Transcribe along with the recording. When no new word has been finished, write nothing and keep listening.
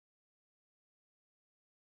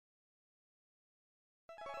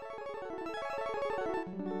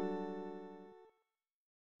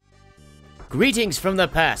Greetings from the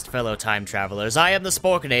past, fellow time travelers. I am the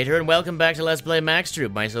Sporkinator, and welcome back to Let's Play Max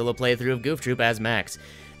Troop, my solo playthrough of Goof Troop as Max.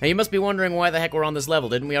 Now, you must be wondering why the heck we're on this level.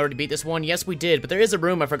 Didn't we already beat this one? Yes, we did, but there is a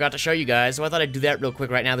room I forgot to show you guys, so I thought I'd do that real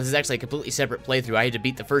quick right now. This is actually a completely separate playthrough. I had to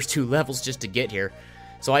beat the first 2 levels just to get here,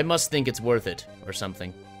 so I must think it's worth it, or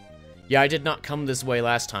something. Yeah, I did not come this way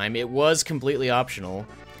last time. It was completely optional,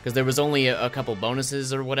 because there was only a couple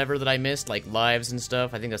bonuses or whatever that I missed, like lives and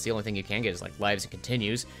stuff. I think that's the only thing you can get is, like, lives and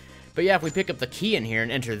continues. But yeah, if we pick up the key in here and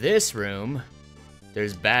enter this room,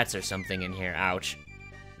 there's bats or something in here. Ouch.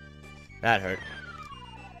 That hurt.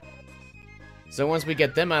 So once we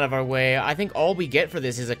get them out of our way, I think all we get for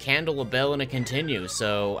this is a candle, a bell, and a continue,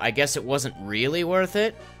 so I guess it wasn't really worth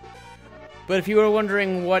it. But if you were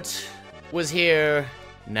wondering what was here,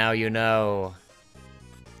 now you know.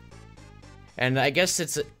 And I guess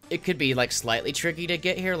it could be, like, slightly tricky to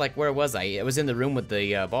get here. Like, where was I? It was in the room with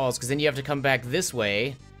the balls, because then you have to come back this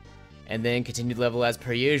way, and then continue the level as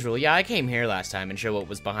per usual. Yeah, I came here last time and showed what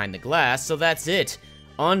was behind the glass, so that's it.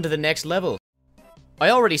 On to the next level. I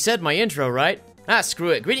already said my intro, right? Ah, screw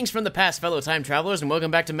it. Greetings from the past, fellow time travelers, and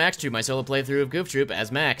welcome back to Max Troop, my solo playthrough of Goof Troop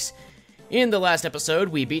as Max. In the last episode,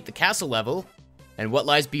 we beat the castle level, and what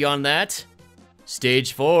lies beyond that?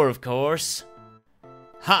 Stage 4, of course.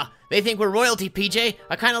 Ha! They think we're royalty, PJ.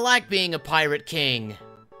 I kinda like being a pirate king.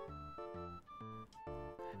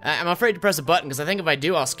 I'm afraid to press a button, because I think if I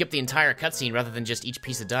do, I'll skip the entire cutscene rather than just each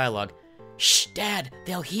piece of dialogue. Shh, Dad,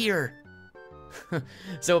 they'll hear.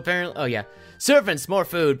 So apparently, oh yeah. Servants, more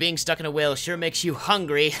food. Being stuck in a whale sure makes you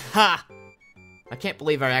hungry. Ha! I can't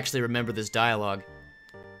believe I actually remember this dialogue.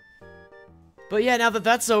 But yeah, now that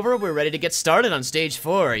that's over, we're ready to get started on stage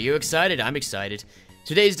 4. Are you excited? I'm excited.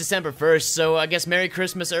 Today's December 1st, so I guess Merry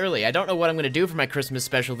Christmas early. I don't know what I'm gonna do for my Christmas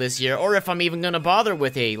special this year, or if I'm even gonna bother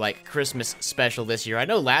with a, like, Christmas special this year. I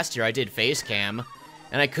know last year I did face cam,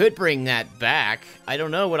 and I could bring that back. I don't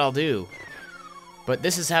know what I'll do. But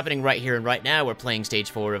this is happening right here and right now. We're playing stage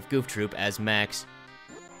 4 of Goof Troop as Max.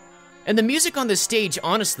 And the music on this stage,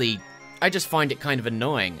 honestly, I just find it kind of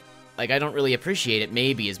annoying. Like, I don't really appreciate it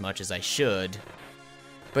maybe as much as I should.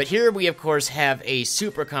 But here we, of course, have a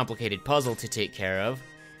super complicated puzzle to take care of.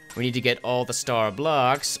 We need to get all the star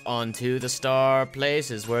blocks onto the star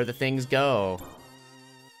places where the things go.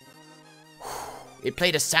 It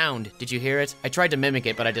played a sound. Did you hear it? I tried to mimic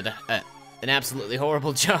it, but I did an absolutely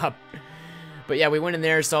horrible job. But yeah, we went in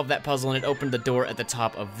there, solved that puzzle, and it opened the door at the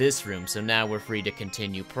top of this room, so now we're free to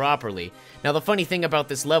continue properly. Now, the funny thing about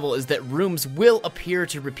this level is that rooms will appear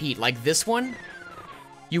to repeat, like this one.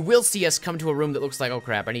 You will see us come to a room that looks like, oh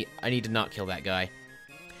crap, I need to not kill that guy.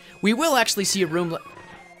 We will actually see a room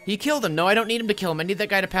he killed him. No, I don't need him to kill him. I need that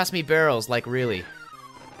guy to pass me barrels, like really.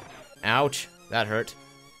 Ouch, that hurt.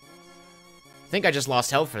 I think I just lost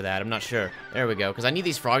health for that, I'm not sure. There we go, because I need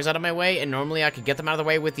these frogs out of my way, and normally I could get them out of the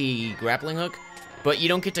way with the grappling hook, but you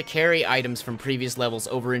don't get to carry items from previous levels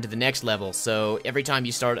over into the next level, so every time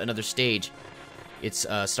you start another stage, it's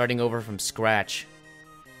starting over from scratch.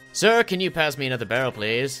 Sir, can you pass me another barrel,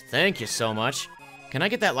 please? Thank you so much. Can I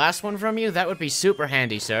get that last one from you? That would be super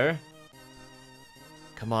handy, sir.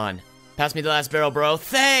 Come on. Pass me the last barrel, bro.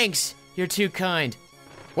 Thanks! You're too kind.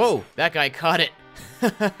 Whoa, that guy caught it.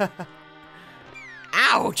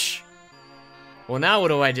 Ouch! Well, now what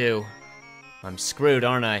do I do? I'm screwed,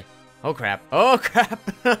 aren't I? Oh, crap. Oh,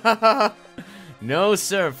 crap! No,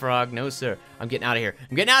 sir, frog. No, sir. I'm getting out of here.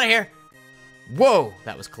 I'm getting out of here! Whoa,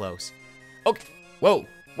 that was close. Okay. Whoa.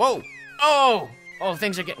 Whoa! Oh! Oh,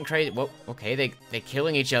 things are getting crazy. Whoa, okay, they're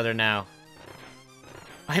killing each other now.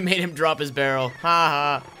 I made him drop his barrel.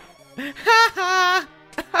 Ha ha. Ha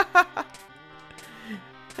ha!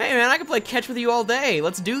 Hey man, I can play catch with you all day.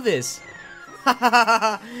 Let's do this.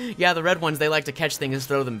 Yeah, the red ones, they like to catch things and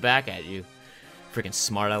throw them back at you. Freaking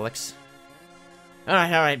smart Alex.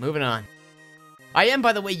 Alright, moving on. I am,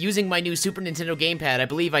 by the way, using my new Super Nintendo gamepad. I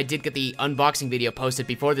believe I did get the unboxing video posted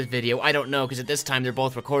before this video. I don't know, because at this time they're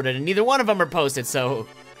both recorded, and neither one of them are posted, so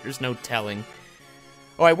there's no telling.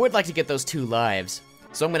 Oh, I would like to get those 2 lives.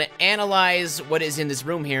 So I'm going to analyze what is in this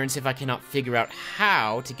room here and see if I cannot figure out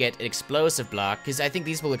how to get an explosive block, because I think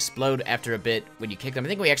these will explode after a bit when you kick them. I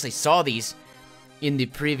think we actually saw these in the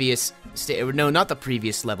previous no, not the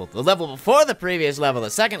previous level. The level before the previous level, the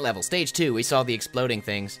second level, stage 2, we saw the exploding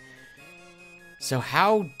things. So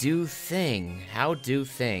how do thing?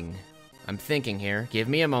 I'm thinking here. Give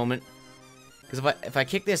me a moment. Because if I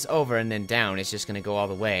kick this over and then down, it's just going to go all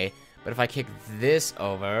the way. But if I kick this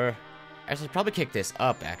over... Actually, probably kick this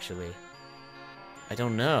up, actually. I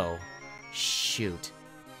don't know. Shoot.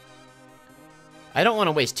 I don't want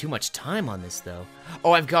to waste too much time on this, though.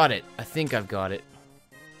 Oh, I've got it. I think I've got it.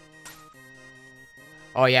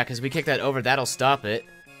 Oh, yeah, because we kick that over. That'll stop it.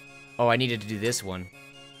 Oh, I needed to do this one.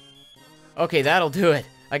 Okay, that'll do it.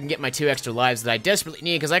 I can get my 2 extra lives that I desperately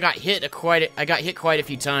need, because I got hit quite a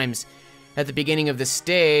few times at the beginning of this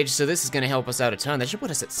stage, so this is going to help us out a ton. That should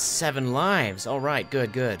put us at 7 lives. All right,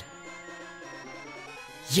 good, good.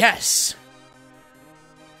 Yes!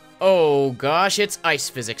 Oh, gosh, it's ice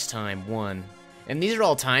physics time. 1. And these are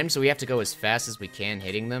all timed, so we have to go as fast as we can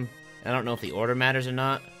hitting them. I don't know if the order matters or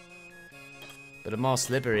not. But I'm all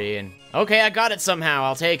slippery and... Okay, I got it somehow.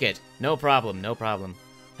 I'll take it. No problem, no problem.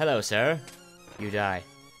 Hello, sir. You die.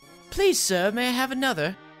 Please, sir, may I have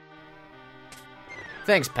another?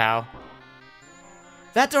 Thanks, pal.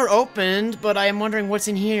 That door opened, but I am wondering what's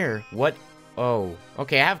in here. What? Oh.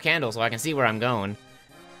 Okay, I have candles, so I can see where I'm going.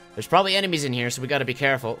 There's probably enemies in here, so we gotta be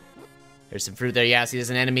careful. There's some fruit there. Yeah, see, there's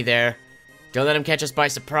an enemy there. Don't let him catch us by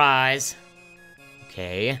surprise.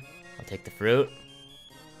 Okay, I'll take the fruit.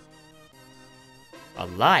 A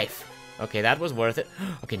life. Okay, that was worth it.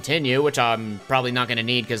 I'll continue, which I'm probably not gonna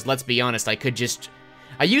need, because let's be honest, I could just...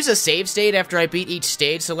 I use a save state after I beat each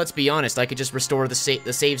stage, so let's be honest, I could just restore the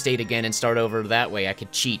save state again and start over that way. I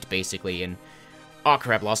could cheat, basically, and... Oh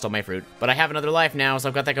crap, lost all my fruit. But I have another life now, so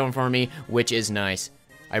I've got that going for me, which is nice.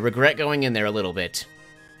 I regret going in there a little bit.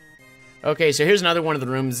 Okay, so here's another one of the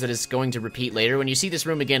rooms that is going to repeat later. When you see this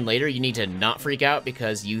room again later, you need to not freak out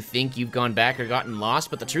because you think you've gone back or gotten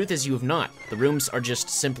lost, but the truth is you have not. The rooms are just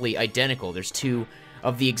simply identical. There's 2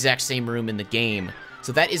 of the exact same room in the game.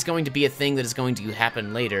 So that is going to be a thing that is going to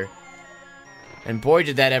happen later. And boy,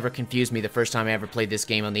 did that ever confuse me the first time I ever played this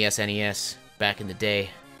game on the SNES back in the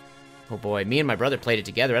day. Oh boy, me and my brother played it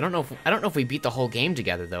together. I don't know if we beat the whole game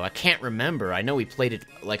together though. I can't remember. I know we played it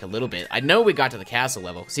like a little bit. I know we got to the castle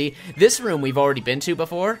level. See, this room we've already been to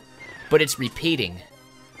before, but it's repeating.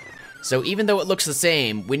 So even though it looks the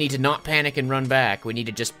same, we need to not panic and run back. We need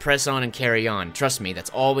to just press on and carry on. Trust me, that's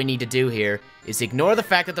all we need to do here, is ignore the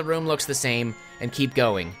fact that the room looks the same and keep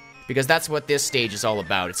going. Because that's what this stage is all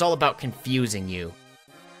about. It's all about confusing you.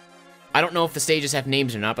 I don't know if the stages have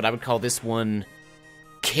names or not, but I would call this one...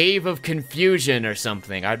 Cave of Confusion or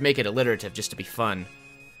something. I'd make it alliterative just to be fun.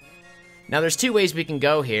 Now there's 2 ways we can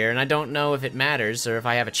go here, and I don't know if it matters or if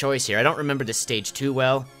I have a choice here. I don't remember this stage too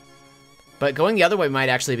well. But going the other way might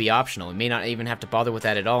actually be optional. We may not even have to bother with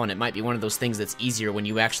that at all, and it might be one of those things that's easier when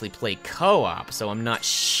you actually play co-op, so I'm not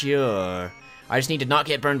sure. I just need to not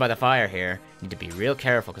get burned by the fire here. Need to be real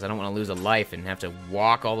careful, because I don't want to lose a life and have to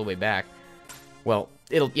walk all the way back. Well,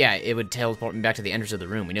 it would teleport me back to the entrance of the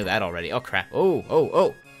room. We know that already. Oh, crap.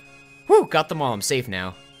 Oh. Whew, got them all. I'm safe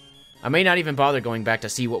now. I may not even bother going back to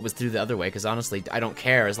see what was through the other way, because honestly, I don't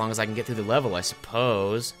care as long as I can get through the level, I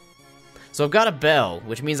suppose. So I've got a bell,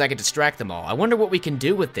 which means I can distract them all. I wonder what we can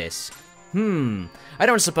do with this. I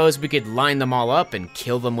don't suppose we could line them all up and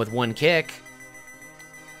kill them with 1 kick.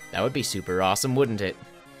 That would be super awesome, wouldn't it?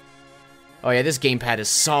 Oh yeah, this gamepad is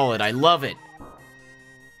solid. I love it.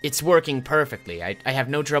 It's working perfectly. I have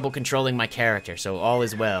no trouble controlling my character, so all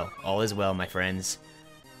is well. All is well, my friends.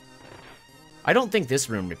 I don't think this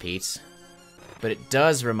room repeats, but it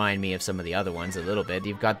does remind me of some of the other ones a little bit.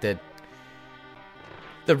 You've got the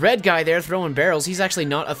red guy there throwing barrels. He's actually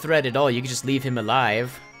not a threat at all. You can just leave him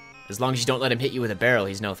alive. As long as you don't let him hit you with a barrel,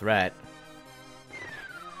 he's no threat.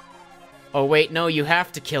 Oh wait, no, you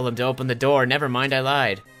have to kill him to open the door. Never mind, I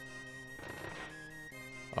lied.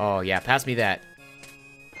 Oh yeah, pass me that.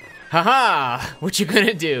 Haha! What you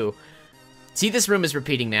gonna do? See, this room is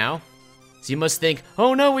repeating now. So you must think,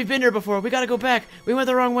 oh no, we've been here before. We gotta go back. We went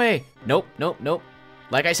the wrong way. Nope.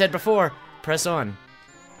 Like I said before, press on.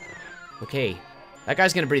 Okay. That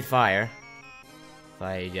guy's gonna breathe fire.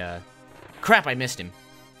 Crap, I missed him.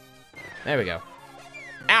 There we go.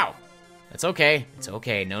 Ow! That's okay. It's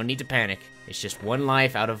okay. No need to panic. It's just 1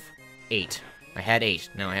 life out of 8. I had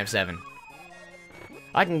 8. Now I have 7.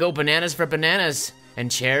 I can go bananas for bananas. And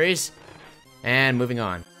cherries. And moving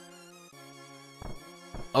on.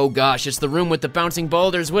 Oh gosh, it's the room with the bouncing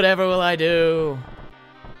boulders. Whatever will I do?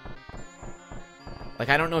 Like,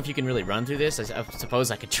 I don't know if you can really run through this. I suppose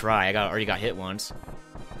I could try. I already got hit once.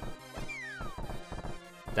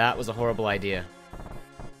 That was a horrible idea.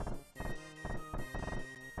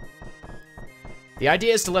 The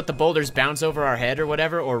idea is to let the boulders bounce over our head or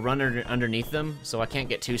whatever, or run underneath them, so I can't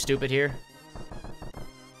get too stupid here.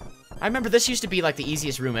 I remember this used to be like the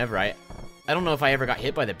easiest room ever. I don't know if I ever got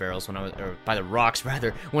hit by the barrels when I was, or by the rocks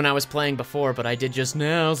rather, when I was playing before, but I did just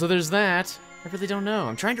now, so there's that. I really don't know.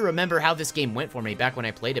 I'm trying to remember how this game went for me back when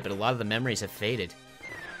I played it, but a lot of the memories have faded.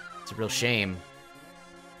 It's a real shame.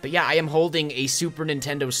 But yeah, I am holding a Super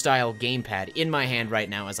Nintendo-style gamepad in my hand right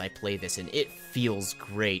now as I play this, and it feels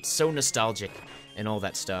great. So nostalgic and all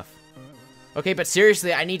that stuff. Okay, but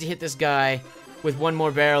seriously, I need to hit this guy with one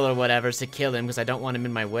more barrel or whatever to kill him, because I don't want him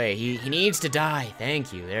in my way. He needs to die.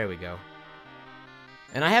 Thank you. There we go.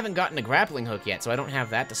 And I haven't gotten a grappling hook yet, so I don't have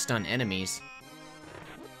that to stun enemies.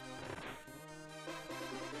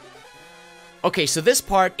 Okay, so this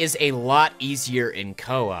part is a lot easier in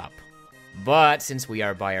co-op. But since we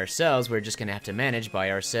are by ourselves, we're just gonna have to manage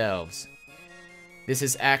by ourselves. This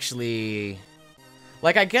is actually...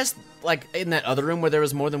 like, I guess, like, in that other room where there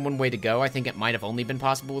was more than one way to go, I think it might have only been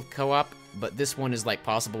possible with co-op, but this one is, like,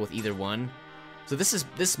 possible with either one. So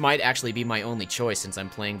this might actually be my only choice since I'm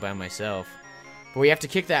playing by myself. But we have to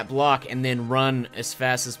kick that block and then run as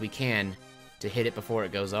fast as we can to hit it before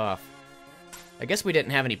it goes off. I guess we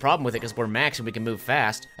didn't have any problem with it because we're max and we can move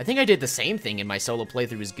fast. I think I did the same thing in my solo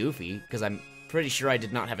playthrough as Goofy, because I'm pretty sure I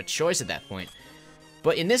did not have a choice at that point.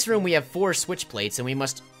 But in this room we have 4 switch plates and we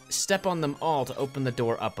must step on them all to open the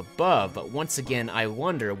door up above. But once again, I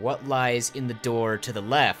wonder what lies in the door to the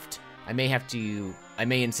left. I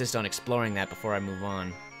may insist on exploring that before I move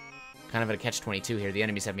on. Kind of at a catch-22 here. The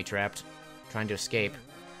enemies have me trapped. Trying to escape.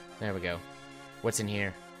 There we go. What's in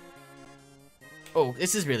here? Oh,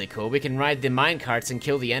 this is really cool. We can ride the minecarts and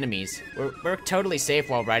kill the enemies. We're totally safe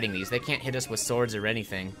while riding these. They can't hit us with swords or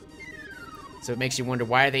anything. So it makes you wonder,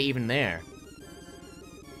 why are they even there?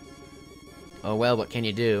 Oh well, what can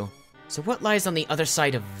you do? So what lies on the other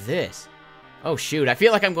side of this? Oh shoot, I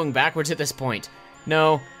feel like I'm going backwards at this point.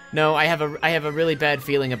 No, I have a really bad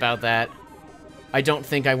feeling about that. I don't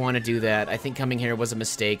think I want to do that. I think coming here was a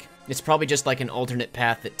mistake. It's probably just like an alternate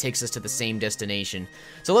path that takes us to the same destination.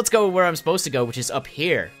 So let's go where I'm supposed to go, which is up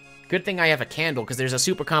here. Good thing I have a candle, because there's a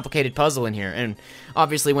super complicated puzzle in here. And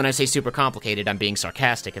obviously when I say super complicated, I'm being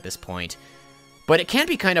sarcastic at this point. But it can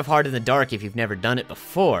be kind of hard in the dark if you've never done it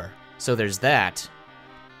before. So there's that.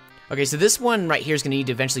 Okay, so this one right here is going to need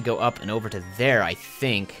to eventually go up and over to there, I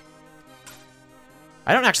think.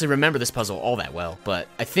 I don't actually remember this puzzle all that well, but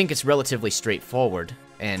I think it's relatively straightforward.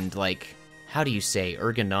 And, like, how do you say,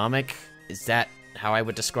 ergonomic? Is that how I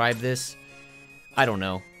would describe this? I don't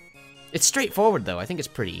know. It's straightforward, though. I think it's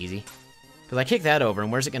pretty easy. Because I kick that over,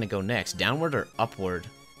 and where's it going to go next? Downward or upward?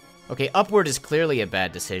 Okay, upward is clearly a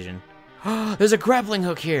bad decision. There's a grappling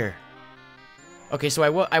hook here! Okay, so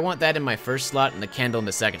I want that in my first slot and the candle in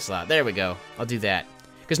the second slot. There we go. I'll do that.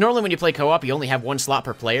 Because normally when you play co-op, you only have 1 slot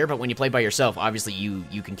per player, but when you play by yourself, obviously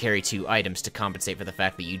you can carry 2 items to compensate for the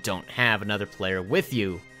fact that you don't have another player with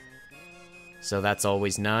you. So that's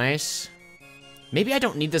always nice. Maybe I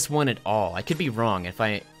don't need this one at all. I could be wrong. If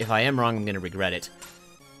I am wrong, I'm going to regret it.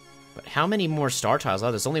 But how many more star tiles?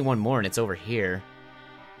 Oh, there's only 1 more, and it's over here.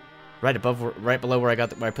 Right below where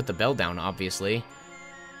I put the bell down, obviously.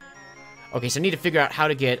 Okay, so I need to figure out how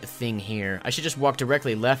to get a thing here. I should just walk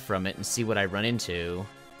directly left from it and see what I run into.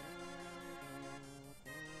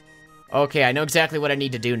 Okay, I know exactly what I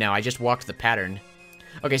need to do now. I just walked the pattern.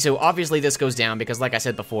 Okay, so obviously this goes down because, like I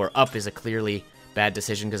said before, up is a clearly bad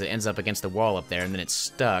decision because it ends up against the wall up there and then it's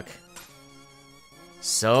stuck.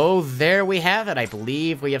 So there we have it. I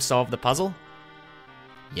believe we have solved the puzzle.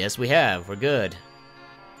 Yes, we have. We're good.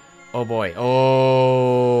 Oh boy.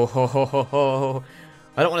 Oh, ho, ho, ho, ho.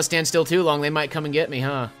 I don't want to stand still too long. They might come and get me,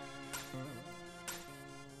 huh?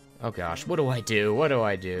 Oh gosh, what do I do? What do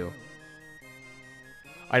I do?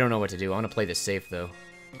 I don't know what to do. I want to play this safe, though.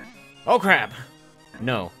 Oh, crap!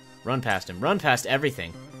 No. Run past him. Run past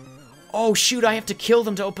everything. Oh, shoot, I have to kill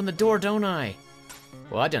them to open the door, don't I?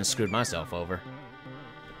 Well, I done screwed myself over.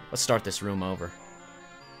 Let's start this room over.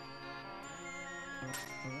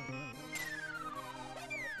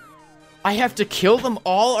 I have to kill them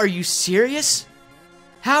all? Are you serious?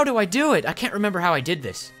 How do I do it? I can't remember how I did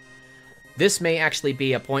this. This may actually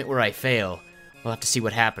be a point where I fail. We'll have to see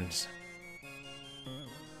what happens.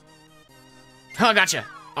 Oh, gotcha!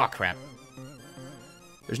 Oh, crap.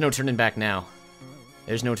 There's no turning back now.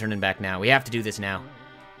 There's no turning back now. We have to do this now.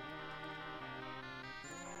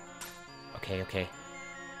 Okay, okay.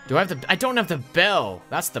 Do I have the... I don't have the bell!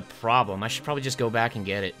 That's the problem. I should probably just go back and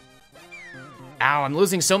get it. Ow, I'm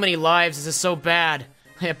losing so many lives. This is so bad.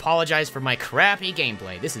 I apologize for my crappy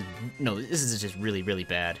gameplay. This is... No, this is just really, really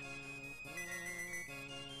bad.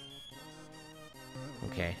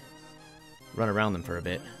 Okay. Run around them for a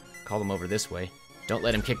bit. Call them over this way. Don't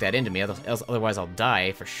let him kick that into me, otherwise I'll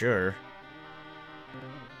die for sure.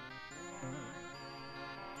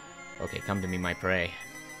 Okay, come to me, my prey.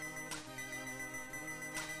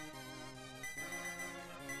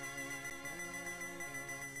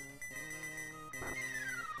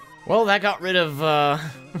 Well, that got rid of,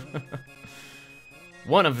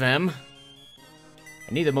 one of them.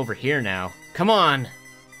 I need them over here now. Come on!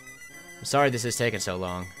 I'm sorry this is taking so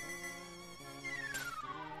long.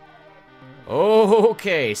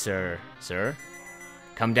 Okay, sir. Sir?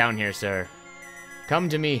 Come down here, sir. Come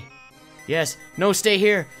to me. Yes. No, stay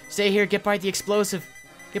here. Stay here. Get by the explosive.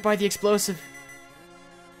 Get by the explosive.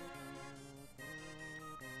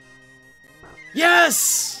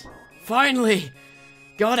 Yes! Finally!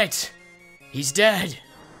 Got it. He's dead.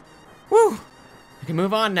 Woo! I can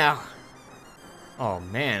move on now. Oh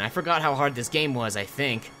man, I forgot how hard this game was, I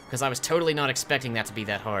think. Because I was totally not expecting that to be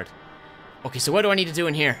that hard. Okay, so what do I need to do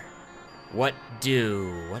in here? What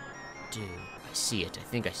do? I see it. I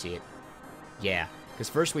think I see it. Yeah, because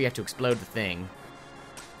first we have to explode the thing.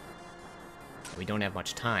 We don't have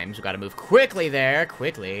much time, so we gotta move quickly there.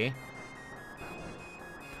 Quickly.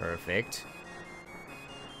 Perfect.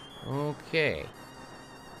 Okay.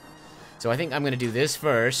 So I think I'm gonna do this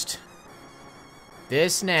first.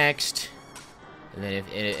 This next. And then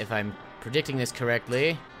if I'm predicting this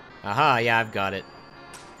correctly... Aha, yeah, I've got it.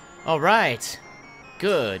 Alright.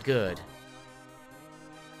 Good, good.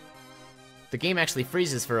 The game actually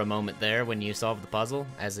freezes for a moment there when you solve the puzzle,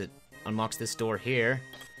 as it unlocks this door here.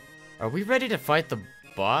 Are we ready to fight the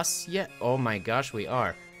boss yet? Oh my gosh, we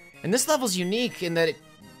are. And this level's unique in that it...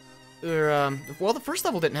 well, the first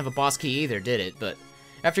level didn't have a boss key either, did it? But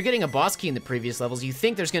after getting a boss key in the previous levels, you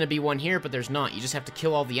think there's gonna be one here, but there's not. You just have to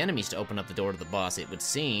kill all the enemies to open up the door to the boss, it would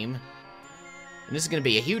seem. And this is gonna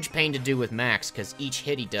be a huge pain to do with Max, because each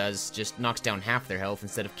hit he does just knocks down half their health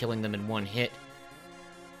instead of killing them in one hit.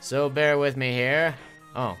 So bear with me here.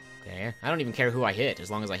 Oh, okay. I don't even care who I hit. As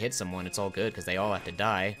long as I hit someone, it's all good, because they all have to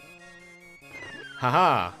die.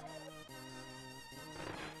 Haha.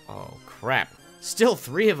 Oh, crap. Still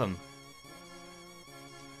 3 of them.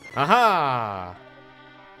 Aha!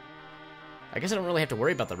 I guess I don't really have to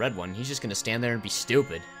worry about the red one. He's just gonna stand there and be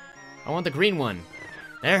stupid. I want the green one.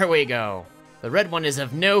 There we go. The red one is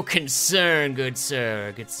of no concern, good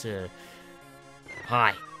sir, good sir.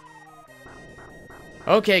 Hi.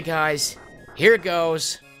 Okay, guys. Here it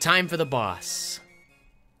goes. Time for the boss.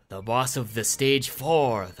 The boss of the stage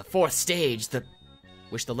 4. The 4th stage.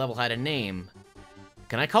 Wish the level had a name.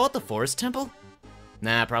 Can I call it the Forest Temple?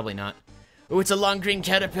 Nah, probably not. Ooh, it's a long green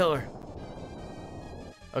caterpillar.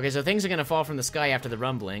 Okay, so things are gonna fall from the sky after the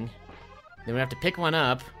rumbling. Then we have to pick one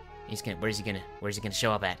up. Where's he gonna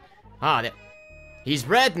show up at? Ah, there. He's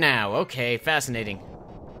red now. Okay, fascinating.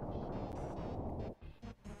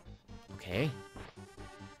 Okay.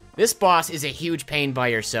 This boss is a huge pain by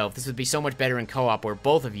yourself. This would be so much better in co-op where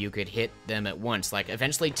both of you could hit them at once. Like,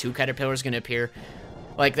 eventually 2 caterpillars gonna appear.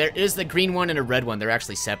 Like, there is the green one and a red one. They're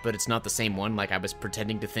actually separate. It's not the same one like I was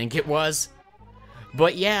pretending to think it was.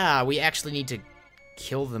 But yeah, we actually need to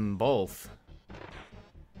kill them both.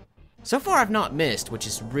 So far I've not missed, which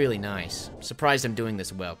is really nice. I'm surprised I'm doing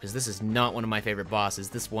this well, because this is not one of my favorite bosses.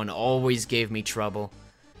 This one always gave me trouble.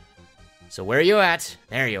 So where are you at?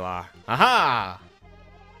 There you are. Aha!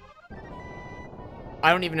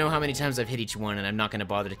 I don't even know how many times I've hit each one, and I'm not going to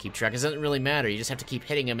bother to keep track. It doesn't really matter. You just have to keep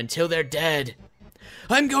hitting them until they're dead.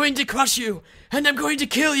 I'm going to crush you, and I'm going to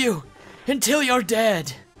kill you until you're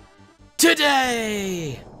dead.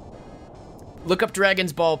 Today! Look up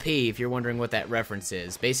Dragon's Ball P if you're wondering what that reference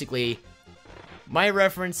is. Basically, my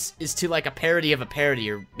reference is to like a parody of a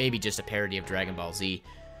parody, or maybe just a parody of Dragon Ball Z.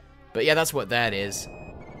 But yeah, that's what that is.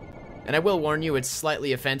 And I will warn you, it's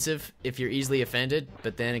slightly offensive if you're easily offended,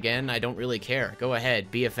 but then again, I don't really care. Go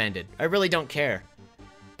ahead, be offended. I really don't care.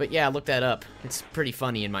 But yeah, look that up. It's pretty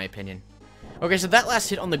funny in my opinion. Okay, so that last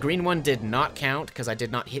hit on the green one did not count because I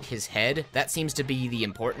did not hit his head. That seems to be the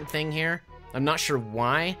important thing here. I'm not sure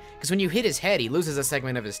why, because when you hit his head, he loses a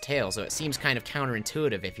segment of his tail, so it seems kind of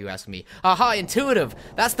counterintuitive if you ask me. Aha, intuitive!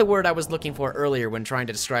 That's the word I was looking for earlier when trying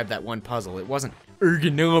to describe that one puzzle. It wasn't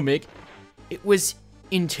ergonomic. It was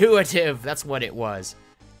intuitive. That's what it was.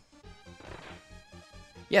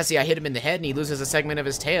 Yeah, see, I hit him in the head and he loses a segment of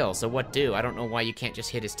his tail, so what do? I don't know why you can't just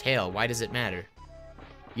hit his tail. Why does it matter?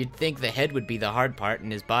 You'd think the head would be the hard part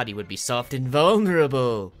and his body would be soft and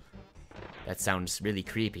vulnerable. That sounds really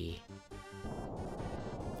creepy.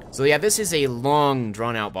 So yeah, this is a long,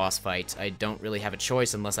 drawn-out boss fight. I don't really have a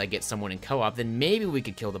choice unless I get someone in co-op. Then maybe we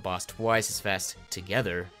could kill the boss twice as fast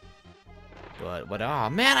together. But what? Oh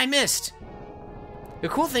man, I missed! The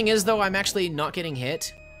cool thing is, though, I'm actually not getting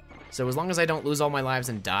hit. So as long as I don't lose all my lives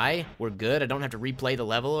and die, we're good. I don't have to replay the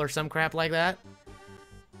level or some crap like that.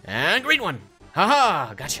 And green one!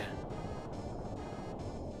 Haha! Gotcha!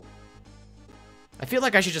 I feel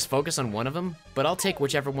like I should just focus on one of them, but I'll take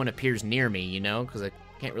whichever one appears near me, you know? Because I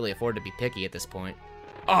can't really afford to be picky at this point.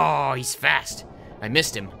 Oh, he's fast! I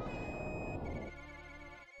missed him.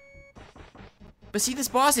 But see, this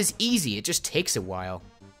boss is easy. It just takes a while.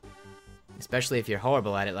 Especially if you're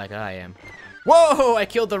horrible at it like I am. Whoa, I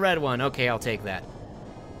killed the red one. Okay, I'll take that.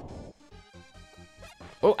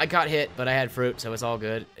 Oh, I got hit, but I had fruit, so it's all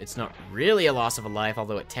good. It's not really a loss of a life,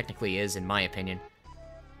 although it technically is, in my opinion.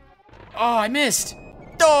 Oh, I missed!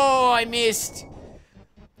 Oh, I missed!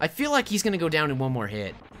 I feel like he's gonna go down in one more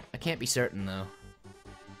hit. I can't be certain, though.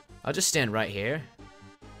 I'll just stand right here.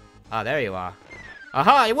 Ah, there you are.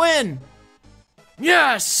 Aha, I win!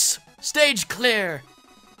 Yes! Stage clear!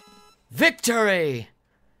 Victory!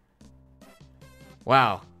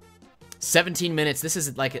 Wow. 17 minutes. This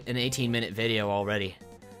is like an 18-minute video already.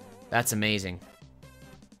 That's amazing.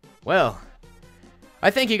 Well, I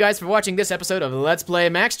thank you guys for watching this episode of Let's Play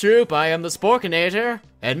Max Troop. I am the Sporkinator,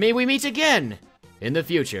 and may we meet again in the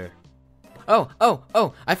future. Oh,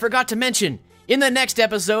 I forgot to mention, in the next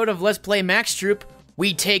episode of Let's Play Max Troop,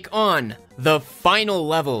 we take on the final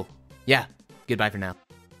level. Yeah, goodbye for now.